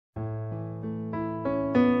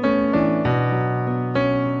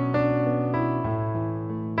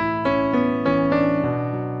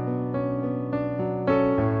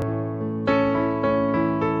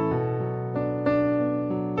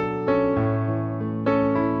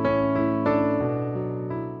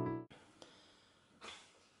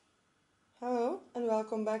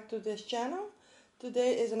welcome back to this channel.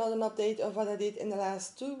 Today is another update of what I did in the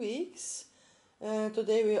last 2 weeks.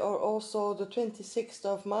 Today we are also the 26th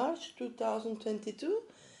of March 2022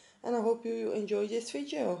 and I hope you enjoy this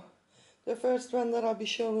video. The first one that I'll be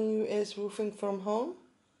showing you is roofing from home.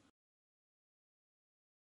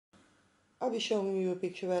 I'll be showing you a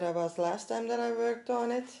picture where I was last time that I worked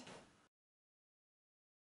on it.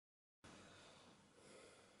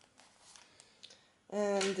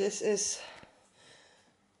 And this is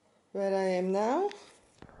where I am now.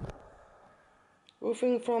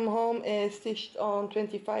 Roofing from home is stitched on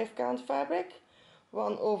 25 count fabric,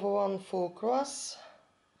 1/1 full cross,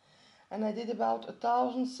 and I did about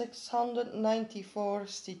 1694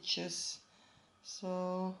 stitches.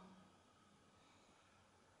 So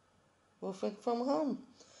roofing from home.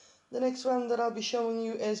 The next one that I'll be showing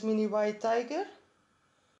you is mini white tiger.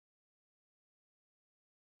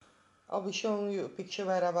 I'll be showing you a picture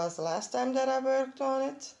where I was the last time that I worked on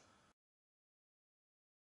it.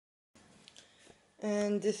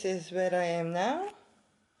 And this is where I am now.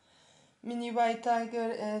 Mini white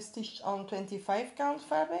tiger is stitched on 25 count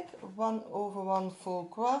fabric, 1/1 full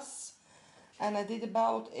cross, and I did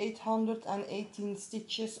about 818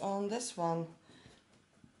 stitches on this one.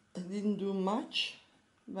 I didn't do much,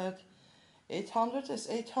 but 800 is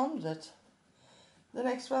 800. The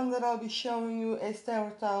next one that I'll be showing you is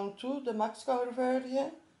Tower Town 2, the max color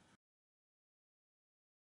version.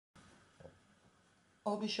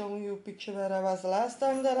 I'll be showing you a picture where I was the last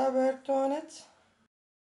time that I worked on it.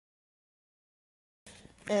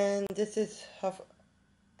 And this is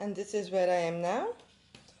where I am now.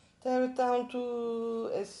 Tower Town 2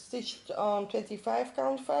 is stitched on 25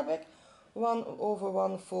 count fabric,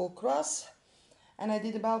 1/1 full cross, and I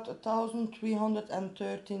did about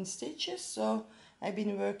 1313 stitches. So I've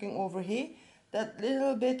been working over here. That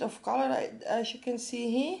little bit of color, as you can see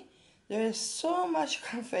here, there is so much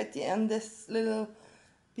confetti on this little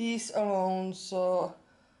piece alone. So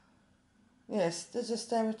yes, this is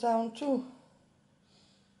Tower Town 2.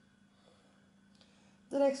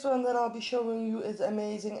 The next one that I'll be showing you is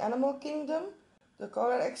Amazing Animal Kingdom, the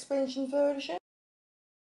color expansion version.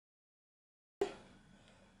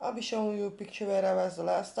 I'll be showing you a picture where I was the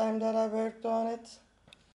last time that I worked on it.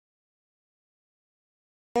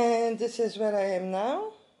 And this is where I am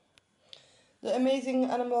now. The Amazing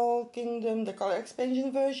Animal Kingdom, the color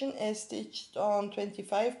expansion version, is stitched on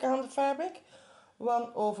 25 count fabric,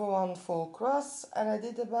 1/1 full cross, and I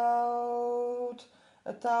did about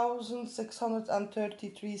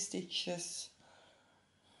 1633 stitches.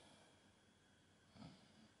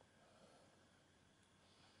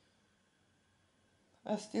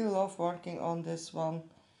 I still love working on this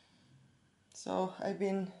one, so I've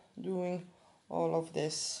been doing all of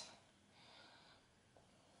this.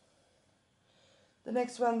 The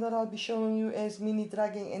next one that I'll be showing you is mini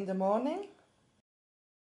dragging in the morning.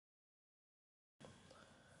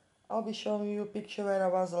 I'll be showing you a picture where I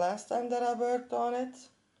was last time that I worked on it.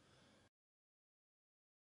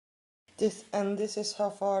 This is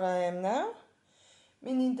how far I am now.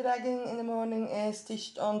 Mini dragging in the morning is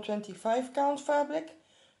stitched on 25 count fabric,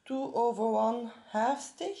 2/1 half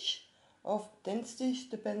stitch of 10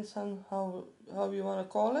 stitch, depends on how you want to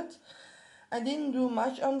call it. I didn't do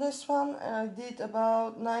much on this one. I did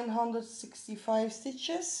about 965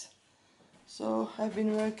 stitches. So I've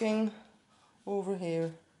been working over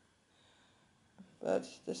here. But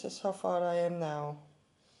this is how far I am now.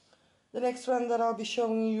 The next one that I'll be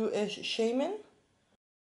showing you is Shaman.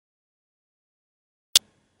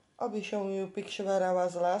 I'll be showing you a picture where I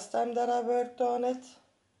was the last time that I worked on it.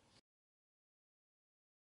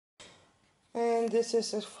 And this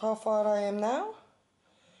is how far I am now.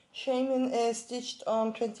 Shaman is stitched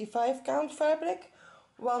on 25 count fabric,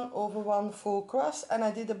 1/1 full cross, and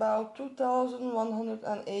I did about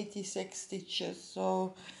 2186 stitches.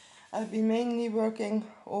 So I've been mainly working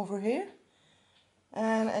over here,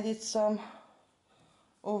 and I did some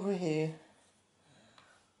over here.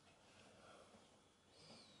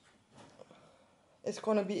 It's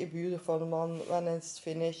gonna be a beautiful one when it's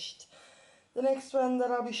finished. The next one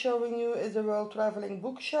that I'll be showing you is the World Traveling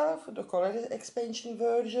Bookshelf, the color expansion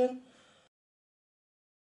version.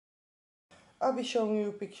 I'll be showing you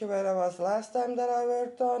a picture where I was last time that I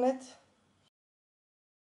worked on it.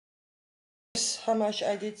 This is how much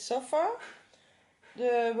I did so far.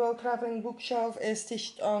 The World Traveling Bookshelf is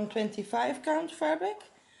stitched on 25 count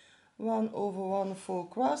fabric, 1/1 full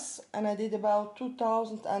cross, and I did about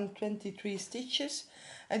 2023 stitches.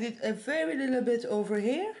 I did a very little bit over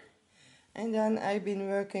here, and then I've been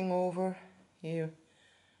working over here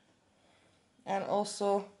and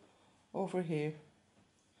also over here.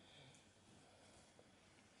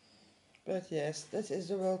 But yes, this is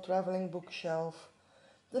the World Traveling Bookshelf.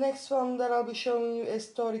 The next one that I'll be showing you is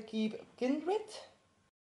Storykeep Kindred.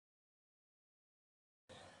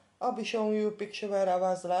 I'll be showing you a picture where I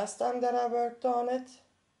was the last time that I worked on it.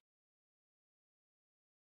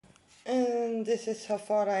 And this is how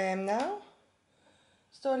far I am now.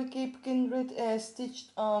 Storykeep Kindred is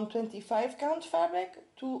stitched on 25 count fabric,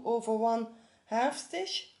 2/1 half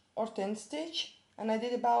stitch or 10 stitch, and I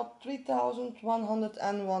did about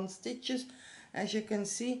 3101 stitches. As you can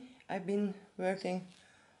see, I've been working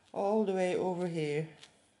all the way over here.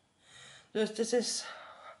 Dus this is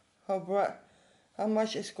how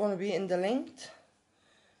much it's going to be in the length,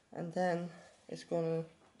 and then it's going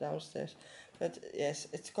downstairs. But yes,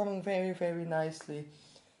 it's coming very, very nicely.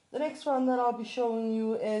 The next one that I'll be showing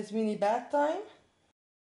you is Mini Bedtime.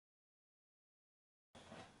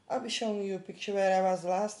 I'll be showing you a picture where I was the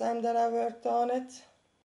last time that I worked on it.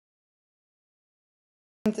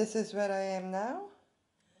 And this is where I am now.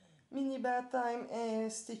 Mini Bedtime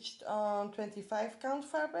is stitched on 25 count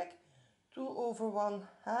fabric, 2/1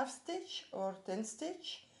 half stitch or 10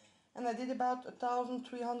 stitch, and I did about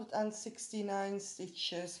 1369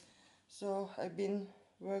 stitches. So I've been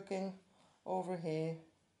working over here.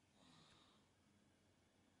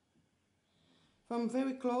 From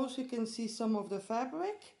very close you can see some of the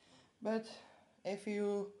fabric, but if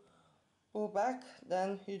you go back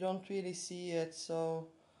then you don't really see it. So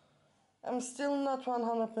I'm still not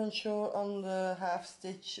 100% sure on the half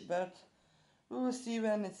stitch, but we will see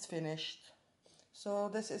when it's finished. So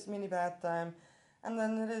this is Mini Bedtime. And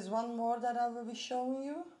then there is one more that I will be showing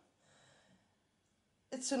you.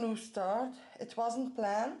 It's a new start. It wasn't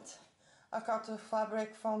planned. I got the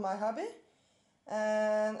fabric from my hubby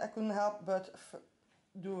and I couldn't help but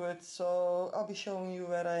do it. So I'll be showing you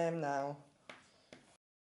where I am now.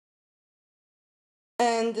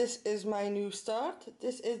 And this is my new start.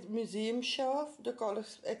 This is Museum Shelf, the color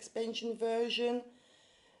expansion version.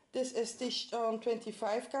 This is stitched on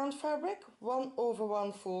 25 count fabric,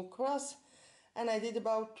 1/1 full cross, and I did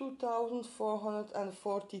about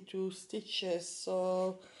 2442 stitches.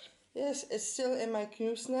 So yes, it's still in my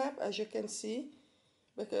cue snap, as you can see,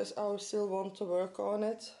 because I still want to work on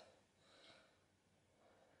it.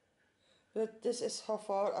 But this is how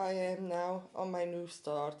far I am now on my new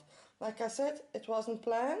start. Like I said, it wasn't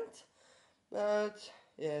planned, but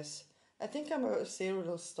yes, I think I'm a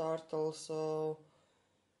serial starter, so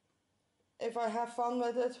if I have fun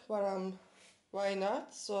with it, why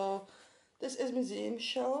not? So this is Museum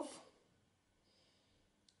Shelf.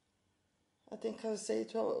 I think I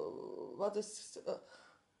said what is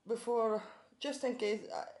before, just in case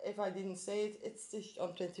if I didn't say it, it's stitched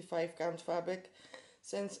on 25 count fabric,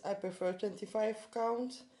 since I prefer 25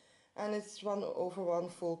 count, and it's 1/1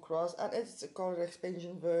 full cross, and it's a color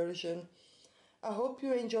expansion version. I hope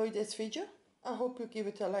you enjoyed this video. I hope you give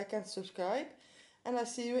it a like and subscribe, and I'll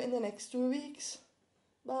see you in the next 2 weeks.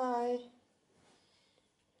 Bye.